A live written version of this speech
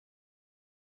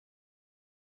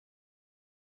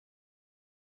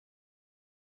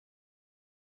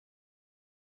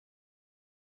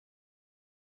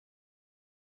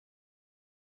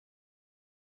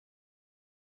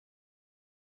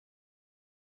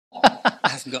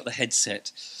haven't got the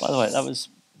headset. By the way, that was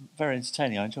very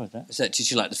entertaining. I enjoyed that.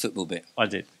 Did you like the football bit? I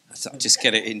did. I thought I'd just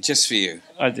get it in just for you.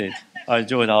 I did. I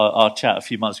enjoyed our chat a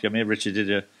few months ago. Me and Richard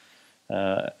did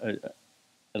a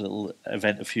little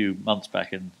event a few months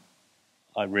back, and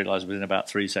I realised within about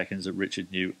 3 seconds that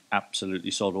Richard knew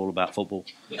absolutely sod all about football.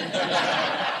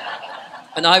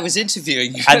 And I was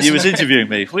interviewing you. And he was interviewing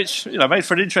me, which made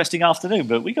for an interesting afternoon.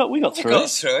 But we got through it. Got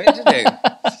through it, didn't we?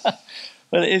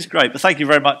 Well, it is great. But thank you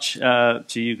very much to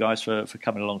you guys for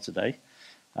coming along today.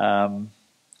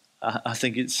 I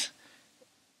think it's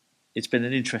been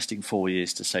an interesting 4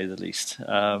 years, to say the least.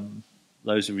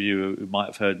 Those of you who might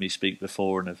have heard me speak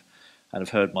before and have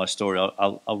heard my story,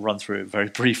 I'll run through it very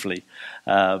briefly.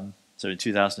 So in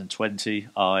 2020,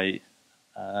 I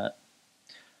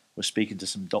was speaking to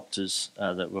some doctors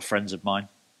that were friends of mine.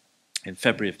 In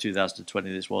February of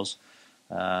 2020 this was,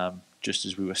 just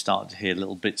as we were starting to hear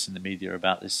little bits in the media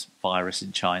about this virus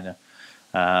in China.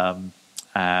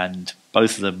 And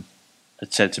both of them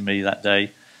had said to me that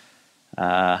day,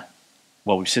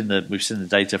 well, we've seen the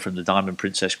data from the Diamond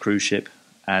Princess cruise ship,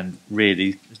 and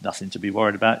really there's nothing to be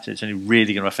worried about. It's only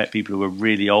really going to affect people who are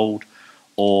really old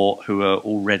or who are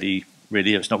already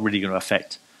really. It's not really going to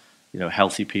affect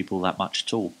healthy people that much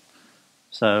at all.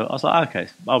 So I was like, okay.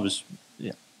 I was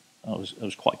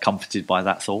quite comforted by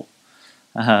that thought.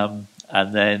 And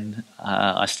then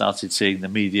I started seeing the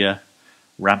media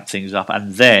ramp things up,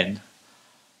 and then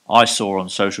I saw on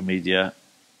social media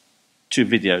 2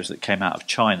 videos that came out of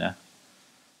China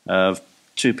of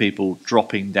 2 people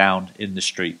dropping down in the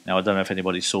street. Now, I don't know if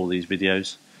anybody saw these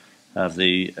videos of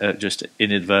the just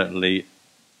inadvertently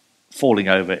falling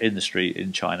over in the street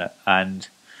in China, and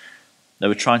they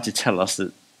were trying to tell us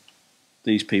that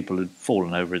these people had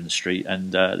fallen over in the street,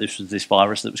 and this was this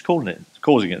virus that was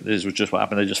causing it. This was just what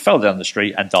happened. They just fell down the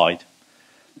street and died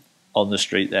on the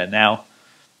street there. Now,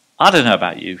 I don't know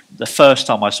about you. The first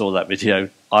time I saw that video,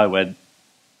 I went,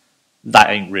 that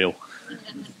ain't real.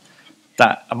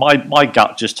 My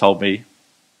gut just told me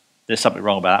there's something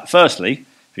wrong about that. Firstly,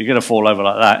 if you're going to fall over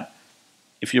like that,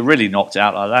 if you're really knocked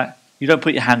out like that, you don't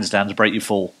put your hands down to break your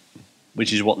fall,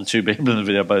 which is what the 2 people in the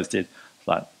video both did.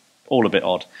 Like, all a bit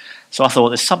odd. So I thought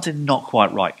there's something not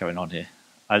quite right going on here.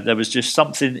 There was just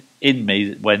something in me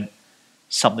that went,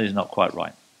 something's not quite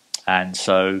right. And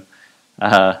so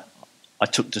I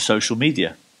took to social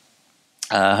media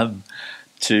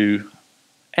to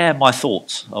air my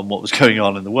thoughts on what was going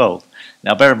on in the world.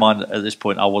 Now, bear in mind that at this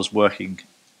point I was working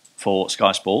for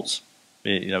Sky Sports,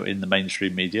 in the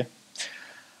mainstream media,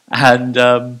 and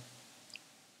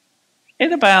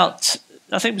in about,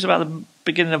 I think it was about the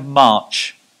beginning of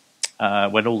March,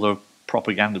 when all the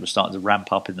propaganda was starting to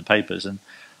ramp up in the papers, and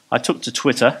I took to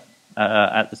Twitter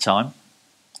at the time,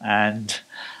 and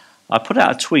I put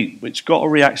out a tweet which got a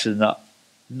reaction that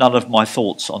none of my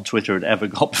thoughts on Twitter had ever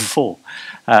got before.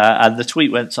 And the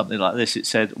tweet went something like this. It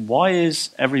said, "Why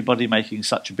is everybody making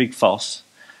such a big fuss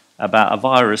about a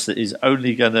virus that is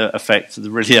only going to affect the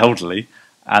really elderly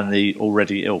and the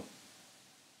already ill?"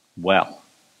 Well,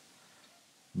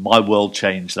 my world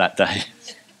changed that day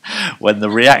when the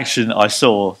reaction I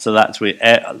saw to that tweet,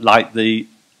 like the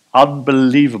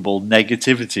unbelievable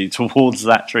negativity towards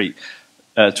that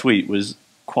tweet was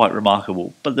quite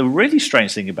remarkable. But the really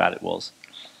strange thing about it was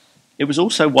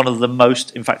also one of the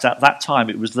most, in fact at that time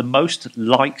it was the most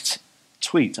liked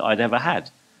tweet I'd ever had.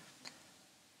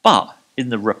 But in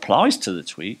the replies to the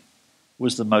tweet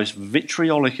was the most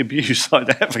vitriolic abuse I'd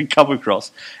ever come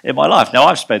across in my life. Now,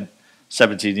 I've spent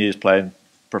 17 years playing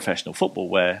professional football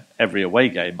where every away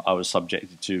game I was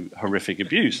subjected to horrific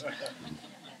abuse.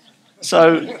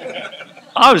 So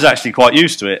I was actually quite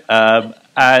used to it.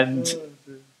 And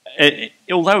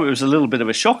although it was a little bit of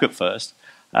a shock at first,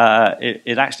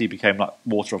 it actually became like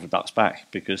water off a duck's back,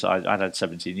 because I'd had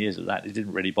 17 years of that. It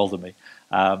didn't really bother me.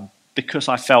 Because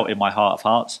I felt in my heart of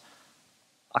hearts,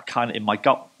 my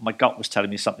gut was telling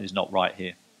me something's not right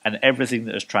here. And everything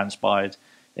that has transpired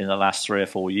in the last 3 or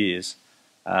 4 years,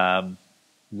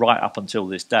 right up until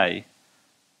this day,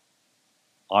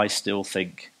 I still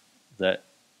think that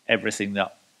everything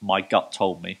that my gut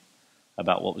told me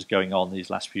about what was going on these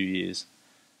last few years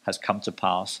has come to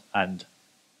pass, and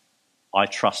I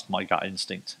trust my gut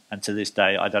instinct. And to this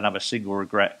day, I don't have a single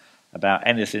regret about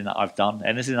anything that I've done,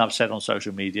 anything I've said on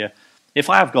social media. If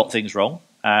I have got things wrong,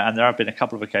 and there have been a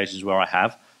couple of occasions where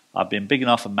I've been big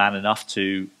enough and man enough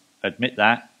to admit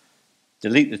that,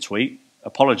 delete the tweet,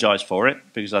 apologise for it,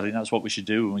 because I think that's what we should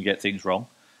do when we get things wrong.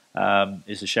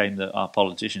 It's a shame that our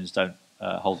politicians don't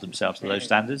hold themselves to those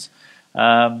standards.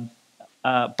 But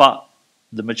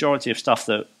the majority of stuff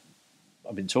that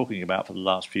I've been talking about for the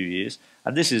last few years,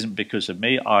 and this isn't because of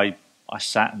me, I I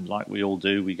sat and, like we all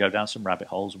do, we go down some rabbit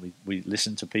holes and we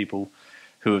listen to people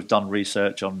who have done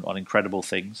research on incredible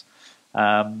things.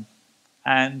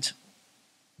 And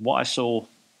what I saw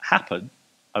happen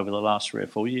over the last 3 or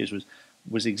 4 years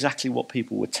was exactly what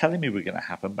people were telling me were going to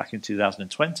happen back in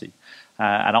 2020.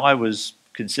 And I was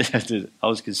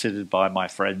considered by my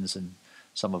friends and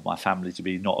some of my family to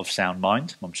be not of sound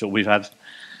mind. I'm sure we've had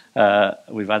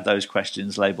those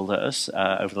questions labelled at us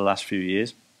over the last few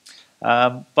years.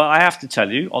 But I have to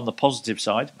tell you, on the positive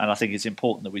side, and I think it's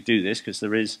important that we do this because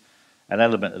there is an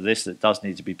element of this that does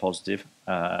need to be positive.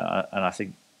 And I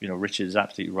think Richard is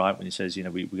absolutely right when he says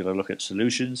we've got to look at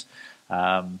solutions.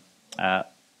 And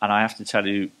I have to tell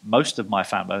you, most of my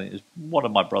family, I think one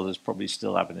of my brothers probably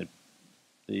still having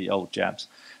the old jabs,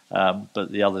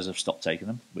 but the others have stopped taking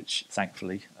them, which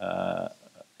thankfully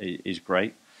is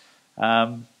great.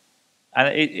 And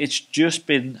it's just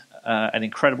been an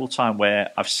incredible time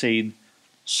where I've seen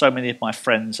so many of my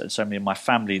friends and so many of my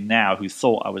family now who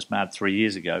thought I was mad 3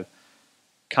 years ago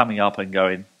coming up and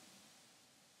going,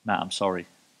 Matt, I'm sorry.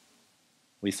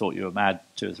 We thought you were mad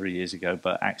 2 or 3 years ago,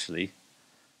 but actually,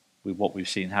 with what we've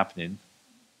seen happening,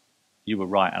 you were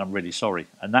right, and I'm really sorry.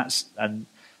 And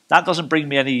that doesn't bring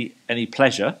me any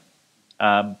pleasure.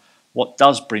 What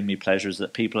does bring me pleasure is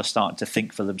that people are starting to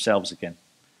think for themselves again,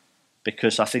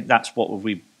 because I think that's what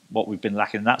we've been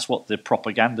lacking. That's what the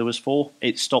propaganda was for.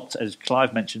 It stopped, as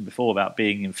Clive mentioned before, about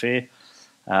being in fear.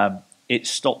 It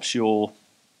stops your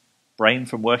brain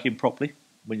from working properly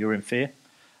when you're in fear.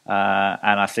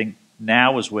 And I think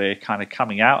now, as we're kind of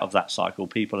coming out of that cycle,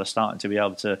 people are starting to be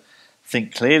able to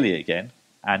think clearly again.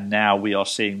 And now we are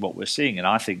seeing what we're seeing. And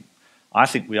I think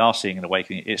we are seeing an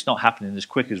awakening. It's not happening as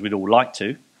quick as we'd all like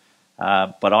to,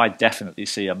 but I definitely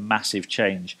see a massive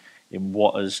change in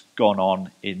what has gone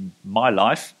on in my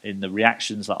life, in the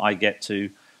reactions that I get to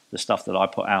the stuff that I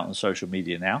put out on social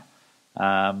media now.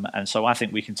 And so I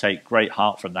think we can take great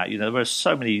heart from that. There were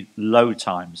so many low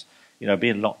times,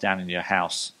 being locked down in your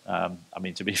house. I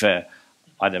mean, to be fair,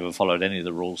 I never followed any of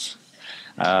the rules.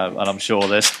 And I'm sure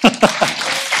there's...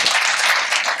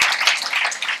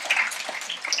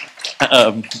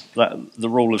 the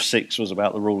rule of 6 was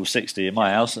about the rule of 60 in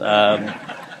my house.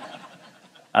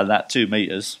 And that 2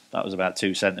 meters, that was about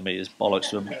 2 centimeters, bollocks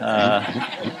to them.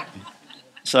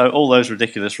 So all those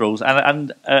ridiculous rules.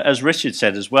 And as Richard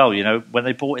said as well, when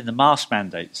they brought in the mask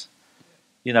mandates,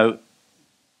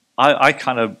 I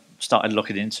kind of started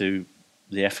looking into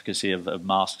the efficacy of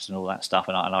masks and all that stuff.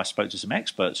 And I spoke to some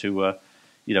experts who were,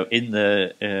 in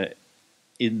that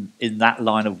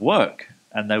line of work.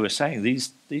 And they were saying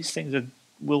these things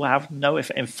will have no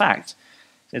effect. In fact,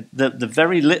 the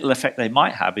very little effect they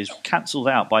might have is cancelled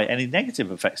out by any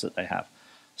negative effects that they have.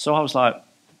 So I was like,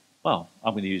 well,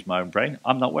 I'm going to use my own brain.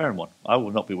 I'm not wearing one. I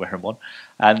will not be wearing one.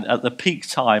 And at the peak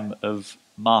time of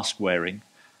mask wearing,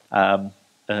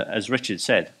 as Richard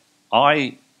said,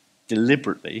 I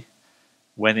deliberately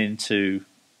went into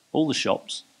all the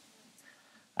shops.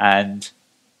 And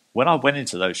when I went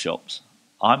into those shops,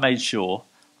 I made sure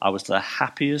I was the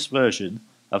happiest version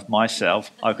of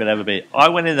myself I could ever be. I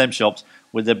went in them shops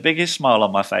with the biggest smile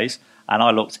on my face, and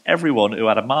I looked everyone who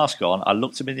had a mask on, I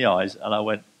looked them in the eyes, and I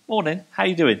went, morning, how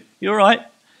you doing? You all right?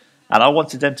 And I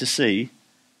wanted them to see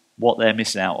what they're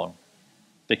missing out on,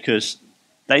 because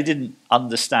they didn't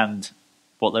understand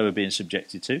what they were being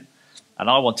subjected to, and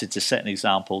I wanted to set an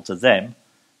example to them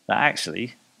that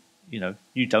actually,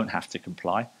 you don't have to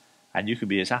comply, and you can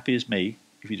be as happy as me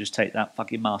if you just take that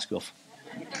fucking mask off.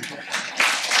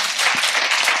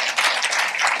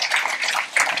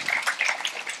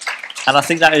 And I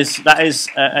think that is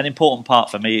an important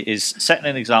part for me, is setting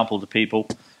an example to people,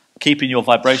 keeping your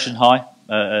vibration high.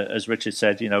 As Richard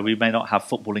said, we may not have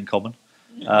football in common,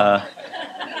 but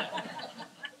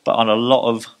on a lot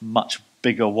of much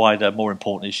bigger, wider, more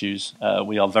important issues,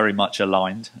 we are very much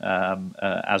aligned,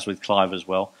 as with Clive as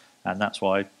well. And that's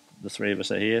why the three of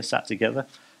us are here, sat together,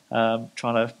 trying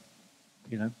to,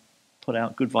 put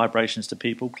out good vibrations to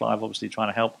people. Clive obviously trying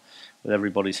to help with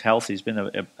everybody's health. He's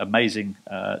been amazing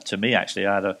to me, actually.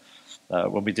 I had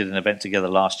when we did an event together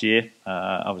last year,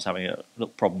 I was having a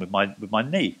little problem with my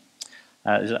knee.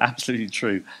 It's absolutely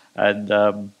true.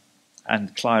 And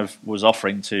Clive was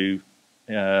offering to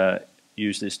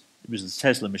use this. It was the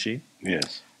Tesla machine.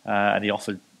 Yes. And he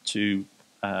offered to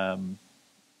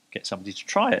get somebody to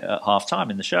try it at half time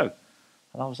in the show.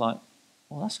 And I was like,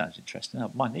 well, that sounds interesting.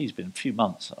 My knee's been a few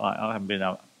months. I haven't been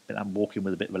out. I'm walking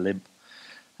with a bit of a limp.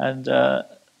 And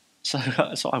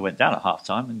so I went down at half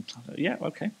time and I thought, yeah,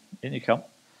 okay, in you come.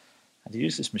 And he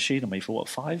used this machine on me for what,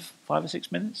 5 or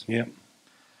 6 minutes? Yeah.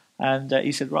 And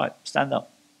he said, right, stand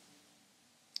up.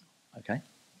 Okay.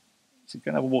 said, go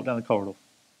and have a walk down the corridor.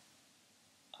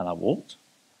 And I walked.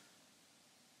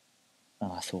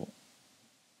 And I thought,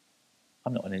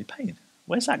 I'm not in any pain.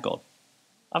 Where's that gone?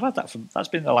 I've had that that's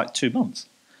been there like 2 months.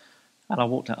 And I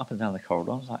walked up and down the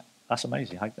corridor. I was like, that's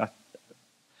amazing.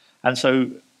 And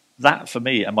so that for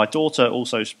me, and my daughter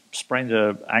also sprained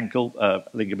her ankle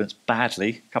ligaments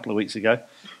badly a couple of weeks ago.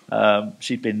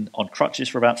 She'd been on crutches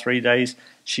for about 3 days.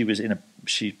 She'd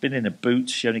been in a boot.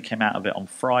 She only came out of it on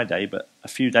Friday, but a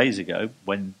few days ago,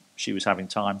 when she was having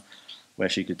time where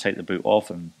she could take the boot off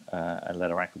and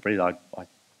let her ankle breathe,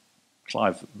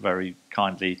 Clive very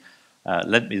kindly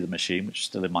lent me the machine, which is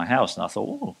still in my house, and I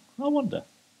thought, oh, I wonder.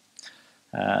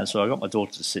 So I got my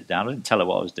daughter to sit down. I didn't tell her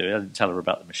what I was doing. I didn't tell her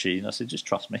about the machine. I said, just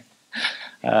trust me.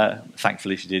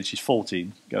 Thankfully she did. She's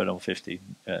 14, going on 15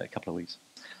 a couple of weeks.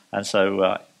 And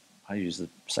so I used the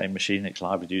same machine that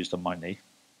Clive had used on my knee.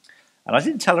 And I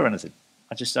didn't tell her anything.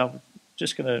 I just said, I'm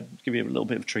just going to give you a little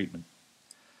bit of treatment.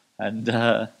 And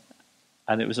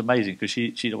it was amazing because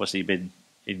she'd obviously been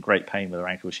in great pain with her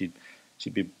ankle. She'd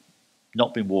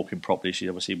not been walking properly. She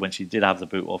obviously, when she did have the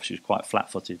boot off, she was quite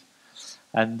flat-footed.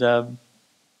 And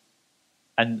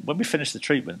when we finished the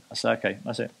treatment, I said, okay,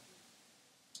 that's it.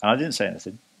 And I didn't say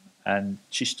anything. And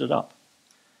she stood up.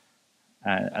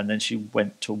 And then she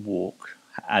went to walk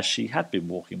as she had been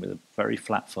walking with a very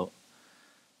flat foot.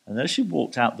 And as she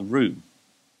walked out the room,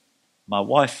 my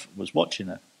wife was watching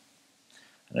her.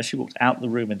 And as she walked out the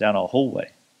room and down our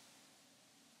hallway,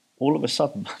 all of a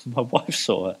sudden, my wife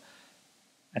saw her.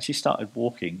 And she started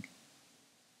walking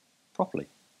properly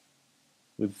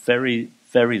with very,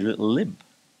 very little limp.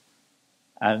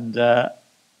 And my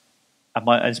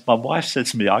wife said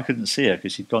to me, I couldn't see her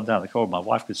because she'd gone down the corridor. My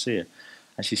wife could see her.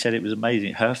 And she said it was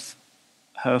amazing.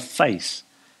 Her face,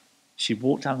 she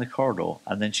walked down the corridor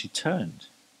and then she turned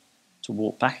to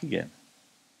walk back again.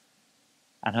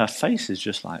 And her face is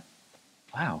just like,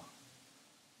 wow,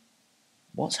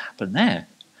 what's happened there?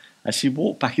 And she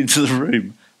walked back into the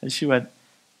room and she went,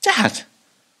 Dad,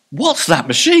 what's that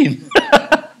machine?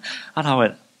 And I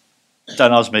went,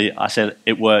 don't ask me. I said,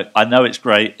 it worked. I know it's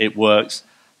great. It works.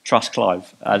 Trust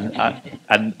Clive.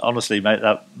 And honestly, mate,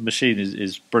 that machine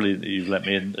is brilliant that you've let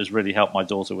me and has really helped my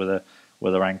daughter with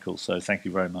her ankle. So thank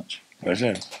you very much.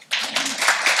 Pleasure.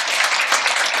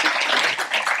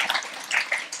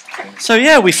 So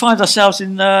yeah, we find ourselves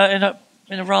in a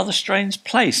rather strange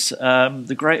place.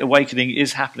 The Great Awakening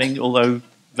is happening, although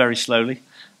very slowly.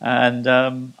 And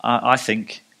I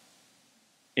think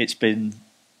it's been,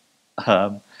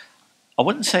 I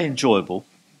wouldn't say enjoyable.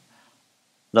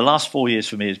 The last 4 years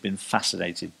for me has been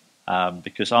fascinating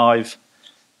because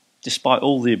despite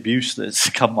all the abuse that's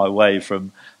come my way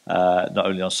from not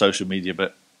only on social media,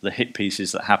 but the hit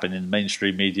pieces that happen in the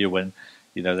mainstream media when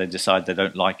they decide they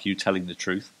don't like you telling the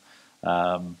truth.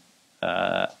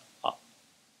 I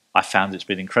found it's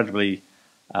been incredibly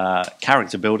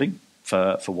character building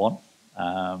for one.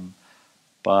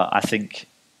 But I think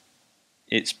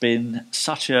it's been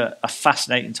such a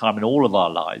fascinating time in all of our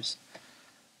lives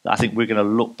that I think we're going to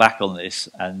look back on this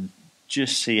and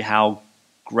just see how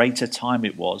great a time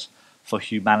it was for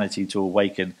humanity to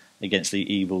awaken against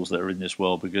the evils that are in this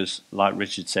world. Because, like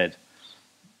Richard said,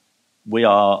 we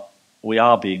are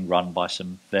being run by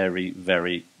some very,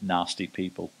 very nasty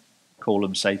people. Call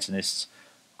them Satanists,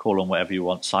 call them whatever you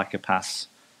want, psychopaths.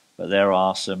 But there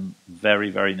are some very,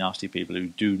 very nasty people who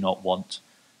do not want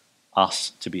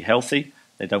us to be healthy.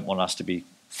 They don't want us to be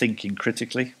thinking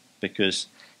critically, because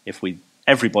if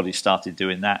everybody started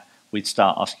doing that, we'd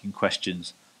start asking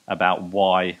questions about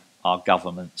why our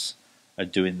governments are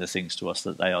doing the things to us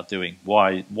that they are doing.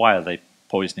 Why are they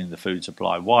poisoning the food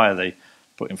supply? Why are they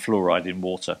putting fluoride in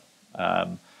water?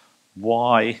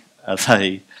 Why are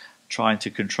they trying to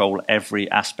control every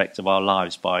aspect of our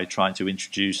lives by trying to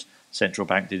introduce central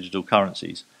bank digital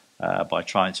currencies, by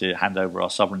trying to hand over our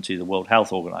sovereignty to the World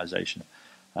Health Organization?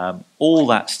 All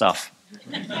that stuff.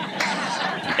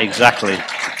 Exactly.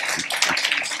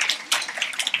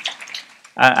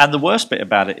 And the worst bit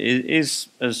about it is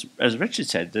as Richard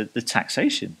said, the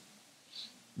taxation.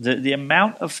 The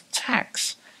amount of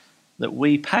tax that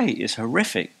we pay is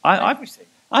horrific. I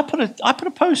put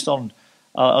a post on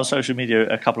social media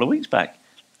a couple of weeks back,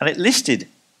 and it listed,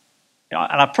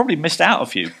 and I probably missed out a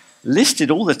few,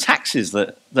 listed all the taxes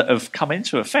that have come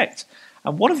into effect.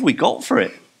 And what have we got for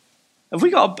it? Have we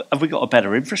got a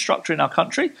better infrastructure in our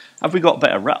country? Have we got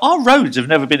better? Our roads have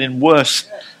never been in worse.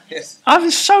 Yes.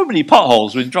 There's so many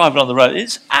potholes when driving on the road.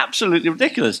 It's absolutely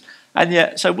ridiculous. And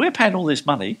yet, so we're paying all this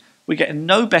money. We're getting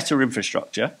no better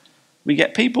infrastructure. We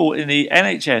get people in the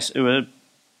NHS who are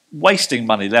wasting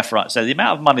money left, right. So the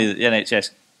amount of money that the NHS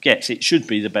gets, it should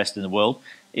be the best in the world.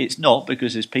 It's not,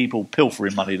 because there's people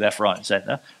pilfering money left, right and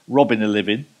centre, robbing a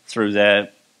living through their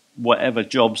whatever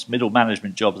jobs, middle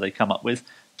management jobs they come up with,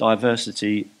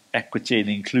 diversity, equity and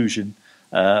inclusion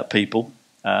people,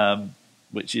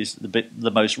 which is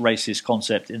the most racist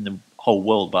concept in the whole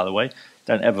world, by the way.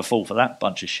 Don't ever fall for that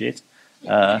bunch of shit.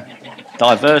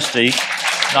 Diversity,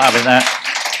 not having that.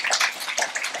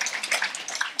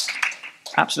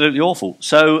 Absolutely awful.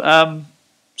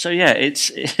 So yeah,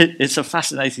 it's a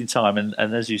fascinating time, and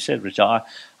as you said, Richard,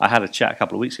 I had a chat a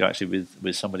couple of weeks ago actually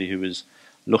with somebody who was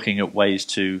looking at ways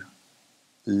to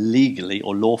legally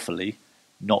or lawfully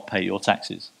not pay your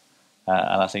taxes,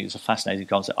 and I think it's a fascinating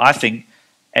concept. I think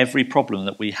every problem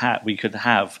that we could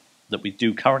have, that we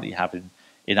do currently have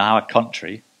in our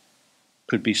country,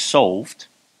 could be solved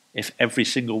if every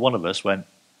single one of us went,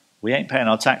 we ain't paying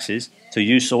our taxes till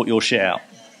you sort your shit out.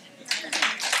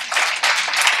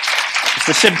 It's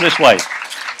the simplest way.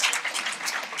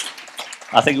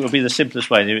 I think it would be the simplest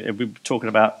way. If we're talking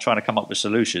about trying to come up with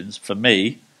solutions, for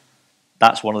me,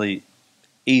 that's one of the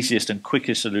easiest and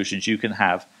quickest solutions you can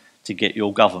have to get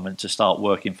your government to start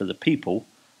working for the people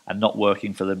and not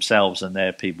working for themselves and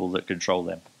their people that control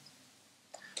them.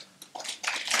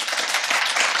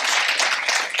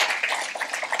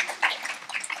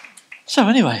 So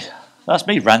anyway, that's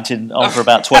me ranting on for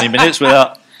about 20 minutes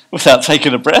without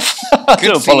taking a breath. I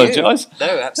do apologise.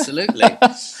 No, absolutely.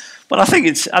 But I think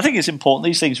it's important.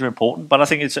 These things are important. But I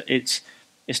think it's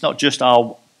not just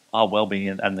our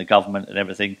well-being and the government and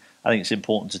everything. I think it's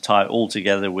important to tie it all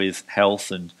together with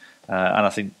health and I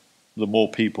think the more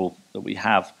people that we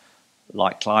have,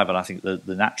 like Clive, and I think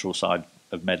the natural side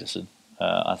of medicine,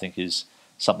 I think is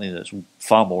something that's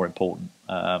far more important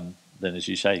than, as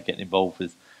you say, getting involved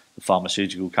with the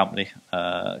pharmaceutical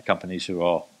companies who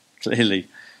are clearly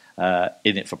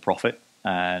in it for profit.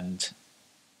 And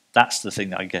that's the thing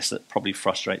that I guess that probably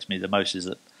frustrates me the most, is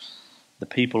that the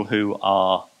people who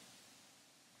are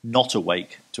not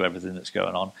awake to everything that's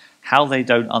going on, how they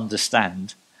don't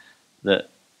understand that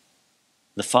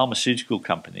the pharmaceutical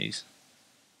companies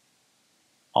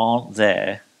aren't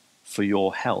there for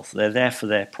your health. They're there for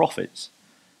their profits.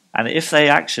 And if they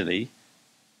actually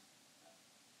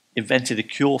invented a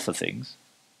cure for things,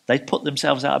 they'd put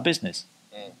themselves out of business.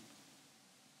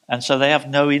 And so they have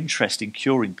no interest in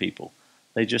curing people.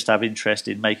 They just have interest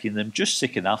in making them just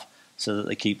sick enough so that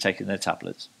they keep taking their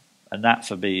tablets. And that,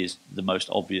 for me, is the most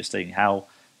obvious thing. How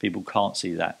people can't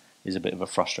see that is a bit of a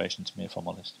frustration to me, if I'm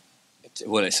honest.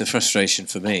 Well, it's a frustration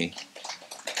for me.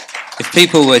 If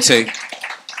people were to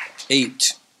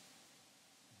eat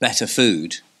better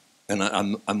food, and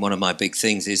I'm one of my big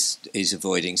things is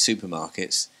avoiding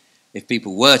supermarkets. If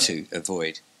people were to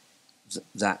avoid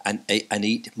that and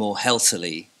eat more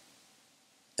healthily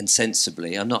and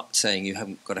sensibly, I'm not saying you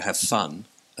haven't got to have fun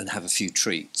and have a few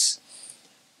treats,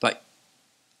 but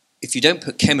if you don't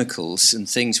put chemicals and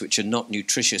things which are not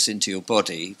nutritious into your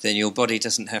body, then your body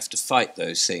doesn't have to fight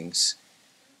those things.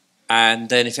 And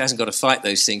then if it hasn't got to fight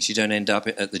those things, you don't end up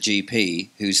at the GP,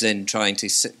 who's then trying to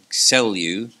sell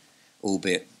you,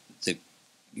 albeit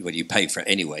you pay for it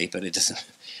anyway, but it doesn't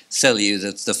sell you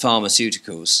the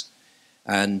pharmaceuticals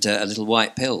and a little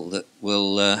white pill that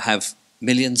will have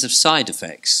millions of side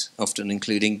effects, often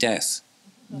including death,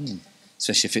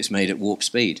 especially if it's made at warp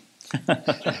speed.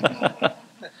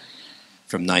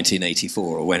 From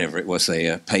 1984 or whenever it was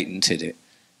they patented it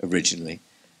originally.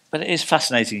 But it is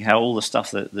fascinating how all the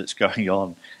stuff that's going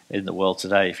on in the world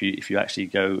today, if you actually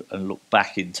go and look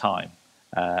back in time,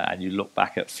 and you look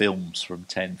back at films from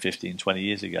 10, 15, 20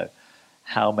 years ago,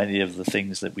 how many of the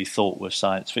things that we thought were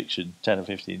science fiction 10 or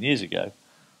 15 years ago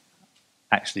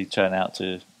actually turn out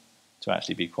to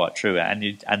actually be quite true.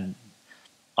 And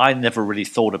I never really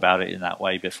thought about it in that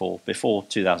way before. Before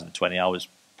 2020, I was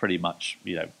pretty much,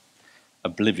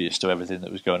 oblivious to everything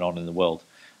that was going on in the world.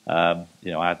 I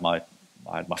had my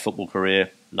football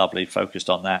career, lovely, focused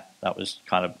on that. That was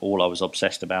kind of all I was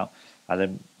obsessed about. I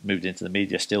then moved into the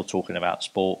media, still talking about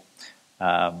sport,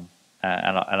 and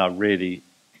I really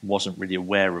wasn't really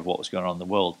aware of what was going on in the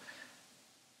world.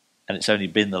 And it's only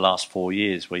been the last 4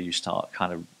 years where you start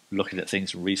kind of looking at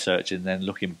things and researching, and then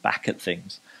looking back at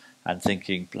things and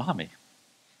thinking, blimey,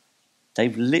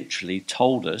 they've literally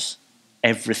told us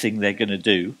everything they're going to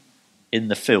do in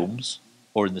the films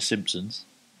or in The Simpsons.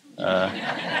 Have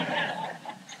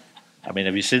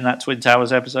you seen that Twin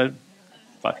Towers episode?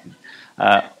 Fucking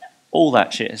all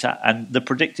that shit. And the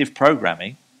predictive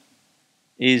programming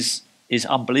is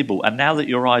unbelievable. And now that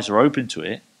your eyes are open to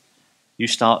it, you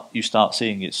start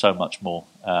seeing it so much more.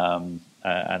 And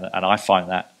I find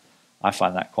that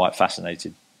quite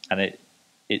fascinating. And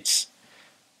it's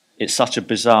such a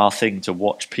bizarre thing to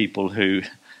watch people who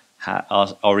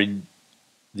are in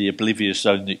the oblivious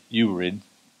zone that you were in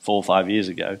 4 or 5 years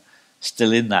ago,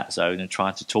 still in that zone and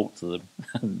trying to talk to them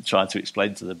and trying to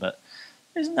explain to them. But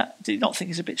do you not think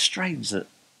it's a bit strange that,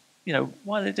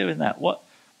 why are they doing that? Why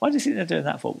do you think they're doing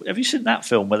that for? Have you seen that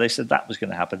film where they said that was going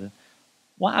to happen? And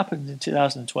what happened in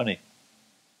 2020?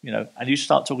 And you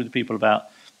start talking to people about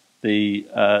the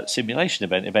simulation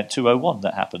event 201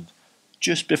 that happened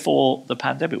just before the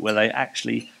pandemic, where they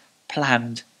actually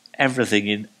planned everything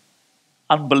in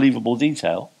unbelievable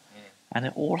detail, and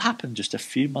it all happened just a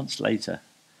few months later.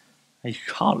 And you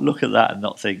can't look at that and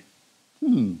not think,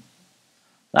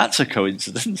 that's a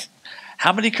coincidence.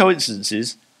 How many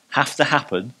coincidences have to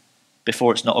happen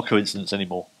before it's not a coincidence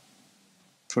anymore?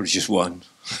 Probably just one.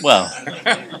 Well,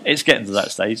 it's getting to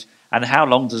that stage. And how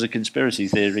long does a conspiracy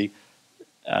theory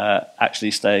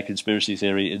actually stay a conspiracy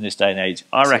theory in this day and age?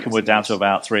 I reckon we're down to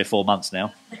about 3 or 4 months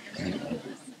now.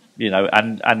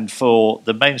 And for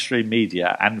the mainstream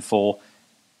media and for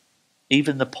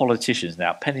even the politicians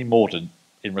now, Penny Mordaunt,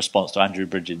 in response to Andrew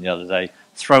Bridgen the other day,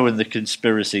 throwing the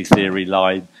conspiracy theory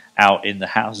line out in the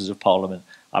Houses of Parliament.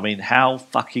 I mean, how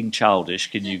fucking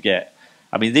childish can you get?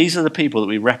 I mean, these are the people that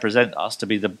we represent us to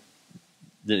be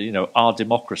our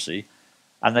democracy,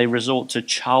 and they resort to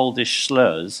childish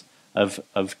slurs of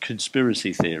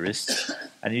conspiracy theorists,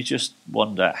 and you just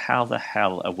wonder, how the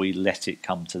hell have we let it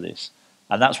come to this?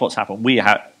 And that's what's happened. We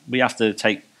have to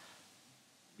take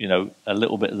a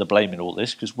little bit of the blame in all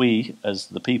this, because we, as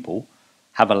the people,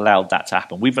 have allowed that to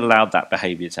happen. We've allowed that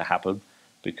behaviour to happen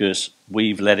because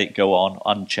we've let it go on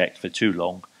unchecked for too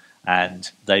long, and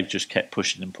they've just kept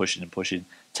pushing and pushing and pushing,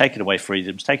 taking away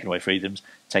freedoms, taking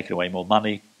away more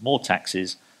money, more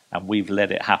taxes, and we've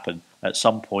let it happen. At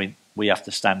some point, we have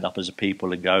to stand up as a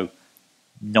people and go,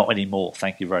 not anymore,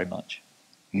 thank you very much.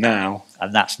 Now.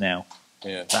 And that's now.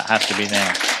 Yeah. That has to be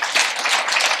now.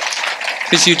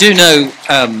 Because you do know,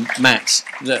 Matt,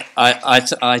 that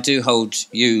I do hold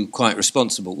you quite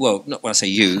responsible. Well, not when I say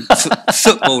you,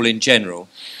 football in general.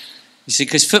 You see,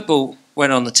 because football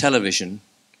went on the television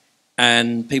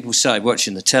and people started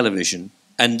watching the television.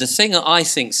 And the thing that I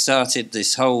think started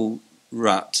this whole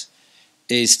rut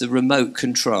is the remote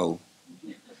control.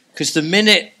 Because the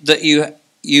minute that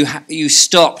you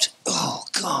stopped, oh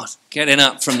God, getting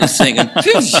up from the thing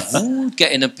and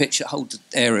getting a picture, hold the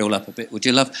aerial up a bit, would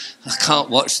you love? I can't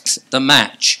watch the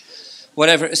match.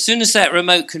 Whatever. As soon as that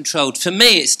remote controlled, for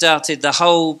me, it started the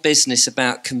whole business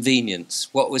about convenience.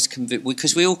 What was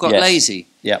because we all got lazy.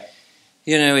 Yeah.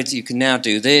 You can now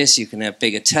do this. You can have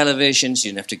bigger televisions.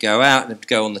 You don't have to go out and have to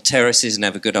go on the terraces and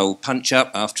have a good old punch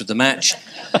up after the match.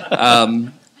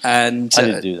 And I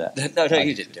didn't do that. No,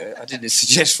 you didn't do it. I didn't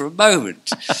suggest for a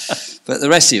moment. But the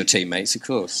rest of your teammates, of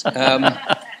course.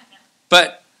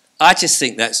 But I just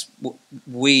think that's what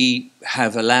we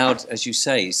have allowed, as you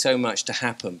say, so much to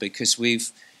happen because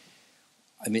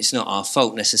it's not our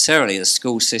fault necessarily. The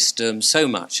school system, so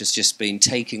much has just been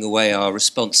taking away our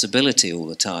responsibility all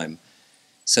the time.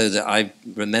 So that I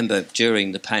remember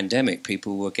during the pandemic,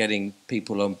 people were getting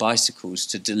people on bicycles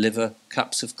to deliver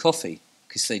cups of coffee,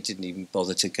 because they didn't even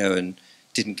bother to go and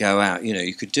didn't go out.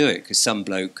 You could do it because some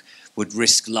bloke would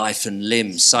risk life and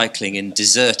limb cycling in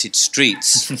deserted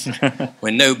streets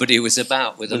when nobody was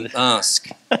about with a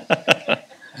mask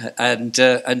and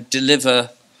deliver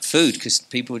food because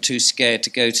people were too scared to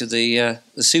go to the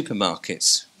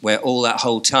supermarkets, where all that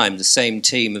whole time the same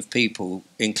team of people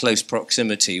in close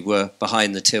proximity were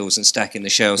behind the tills and stacking the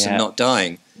shelves and not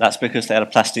dying. That's because they had a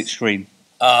plastic screen.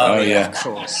 Oh yeah, of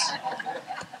course.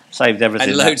 Saved everything.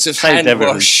 And loads of hand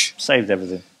wash. Saved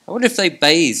everything. I wonder if they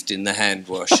bathed in the hand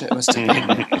wash. It must have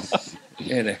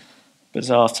been,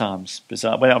 Bizarre times.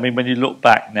 Bizarre. Well, I mean, when you look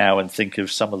back now and think of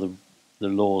some of the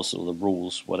laws or the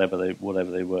rules, whatever they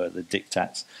were, the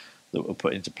diktats that were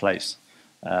put into place,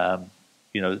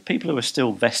 the people who are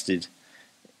still vested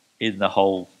in the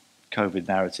whole COVID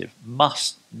narrative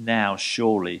must now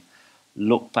surely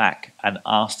look back and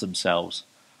ask themselves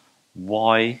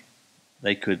why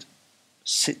they could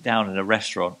sit down in a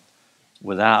restaurant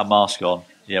without a mask on,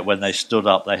 yet when they stood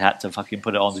up they had to fucking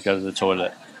put it on to go to the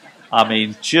toilet. I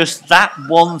mean, just that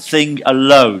one thing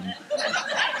alone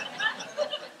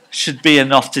should be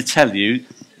enough to tell you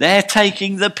they're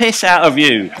taking the piss out of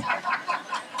you.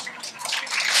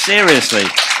 Seriously.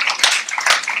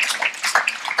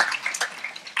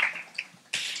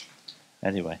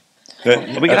 Anyway, are we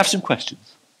going to have some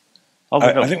questions?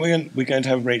 I think we're going to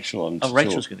have Rachel on. Oh,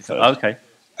 Rachel's going to come. Okay.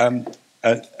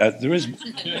 There is.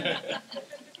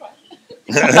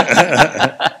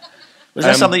 Was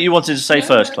there something you wanted to say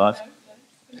first, Clive?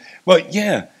 Well,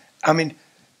 yeah. I mean,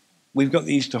 we've got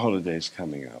the Easter holidays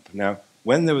coming up. Now,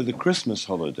 when there were the Christmas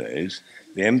holidays,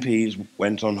 the MPs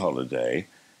went on holiday,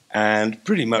 and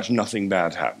pretty much nothing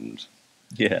bad happened.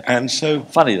 Yeah. And so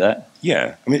funny that.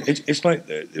 Yeah, I mean, it's like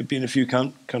there have been a few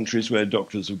countries where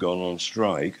doctors have gone on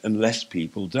strike and less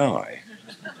people die.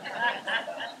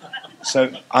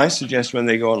 So I suggest when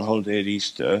they go on holiday at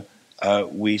Easter,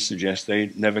 we suggest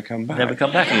they never come back. Never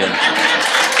come back again.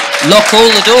 Lock all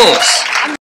the doors.